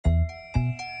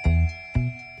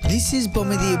This is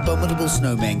Bommie the Abominable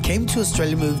Snowman. Came to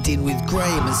Australia, moved in with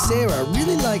Graham and Sarah.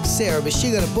 Really liked Sarah, but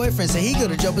she got a boyfriend, so he got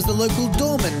a job as the local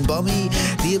doorman. Bommie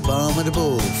the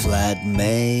Abominable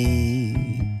Flatmate.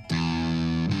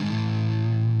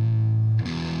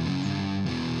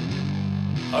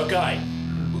 Okay,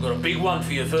 we've got a big one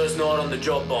for your first night on the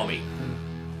job, Bommie.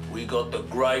 We got the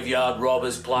graveyard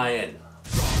robbers playing.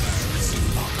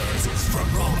 Robbers,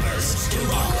 from robbers to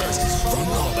rockers, from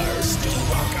robbers to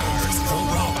rockers, from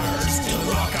robbers to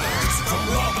rockers, from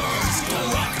robbers to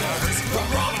rockers, from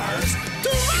robbers to rockers.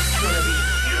 It's gonna be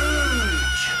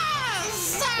huge.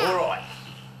 All right,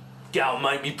 go and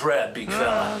make me proud, big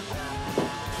fella.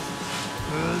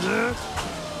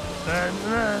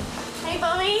 Hey,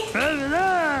 Bommie.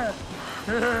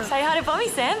 Say hi to Bommie,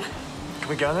 Sam. Can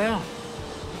we go now?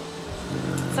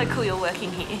 So cool you're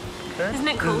working here. Isn't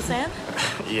it cool, Sam?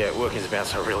 Yeah, working's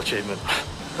about a real achievement.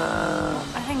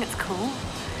 I think it's cool.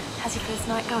 How's your first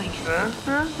night going?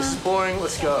 This is boring,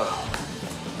 let's go.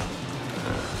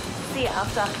 See you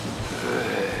after.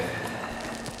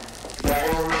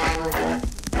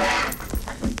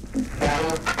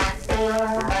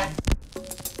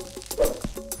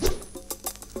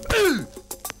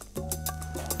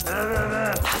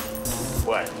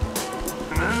 What?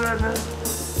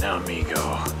 No, amigo.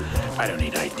 I don't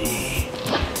need ID.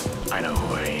 I know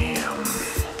who I am.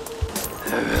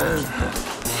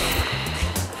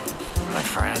 My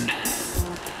friend,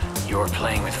 you're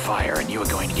playing with fire and you are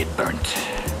going to get burnt.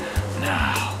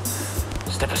 Now,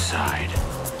 step aside.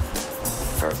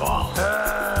 Furball.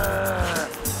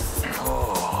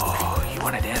 Oh, you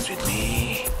want to dance with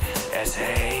me,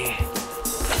 S.A.?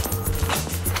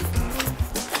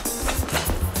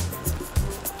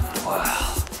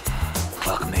 Well,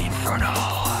 welcome to the Inferno.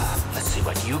 Let's see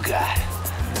what you got,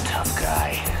 tough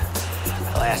guy.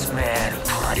 Last man who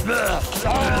party.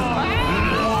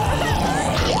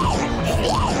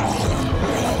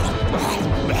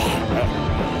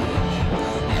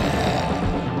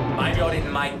 Maybe I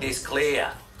didn't make this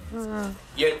clear.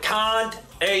 You can't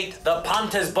eat the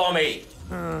punters, Bommie.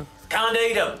 Can't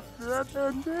eat them.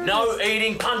 No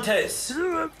eating punters.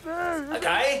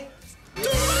 Okay?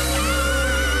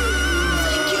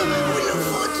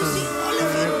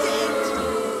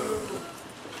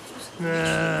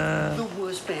 The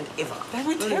worst band ever. They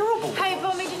were terrible. Hey,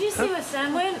 Bommie, did you see where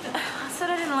Sam went? I said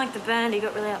I didn't like the band. He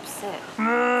got really upset. Hey!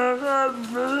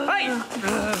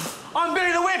 I'm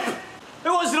Billy the Whip!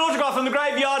 Who wants an autograph from the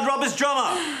Graveyard Robbers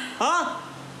drummer? Huh?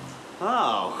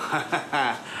 Oh.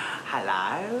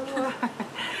 Hello.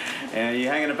 You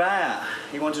hanging about?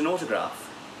 You want an autograph?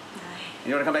 No.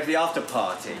 You want to come back to the after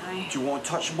party? No. Do you want to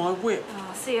touch my whip? Oh,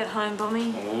 I'll see you at home,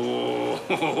 Bommie. Oh.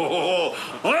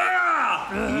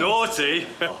 Naughty.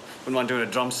 Wouldn't mind doing a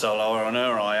drum solo on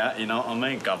her eye, you know what I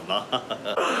mean, Governor?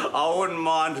 I wouldn't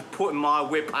mind putting my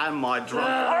whip and my drum.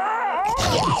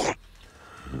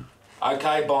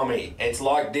 Okay, Bommie, it's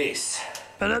like this.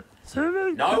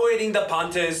 No eating the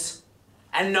punters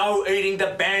and no eating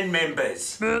the band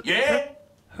members. Yeah?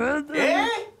 Yeah?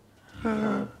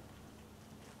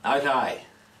 Okay.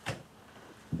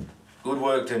 Good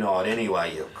work tonight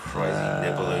anyway, you crazy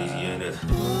Nepalese unit.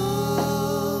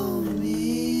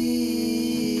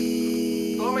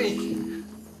 Bommie,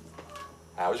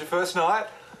 how was your first night?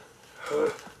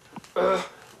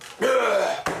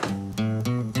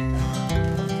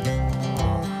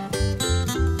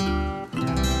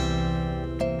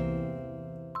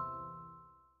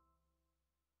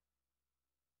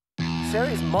 Sarah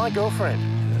is my girlfriend.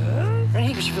 I don't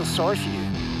think we should feel sorry for you.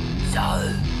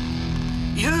 So,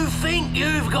 you think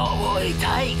you've got what it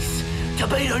takes to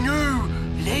be the new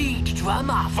lead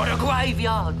drummer for the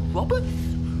Graveyard Robbers?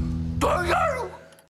 Do you?